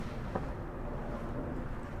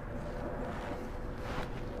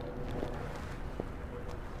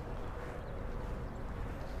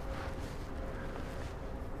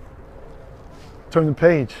Turn the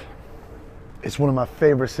page. It's one of my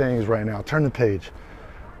favorite sayings right now. Turn the page.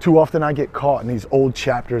 Too often I get caught in these old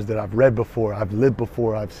chapters that I've read before, I've lived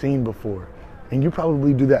before, I've seen before. And you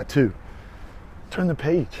probably do that too. Turn the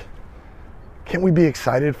page. Can't we be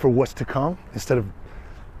excited for what's to come instead of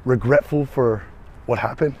regretful for what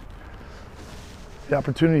happened? The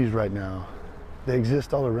opportunities right now, they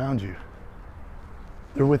exist all around you.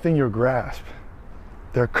 They're within your grasp.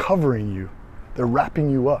 They're covering you. They're wrapping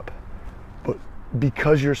you up. But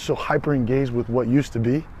because you're so hyper engaged with what used to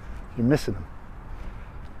be, you're missing them.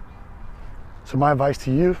 So my advice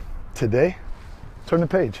to you today, turn the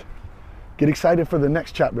page. Get excited for the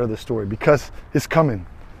next chapter of the story because it's coming.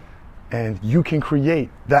 And you can create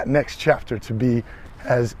that next chapter to be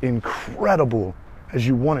as incredible as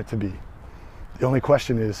you want it to be. The only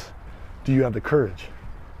question is, do you have the courage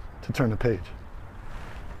to turn the page?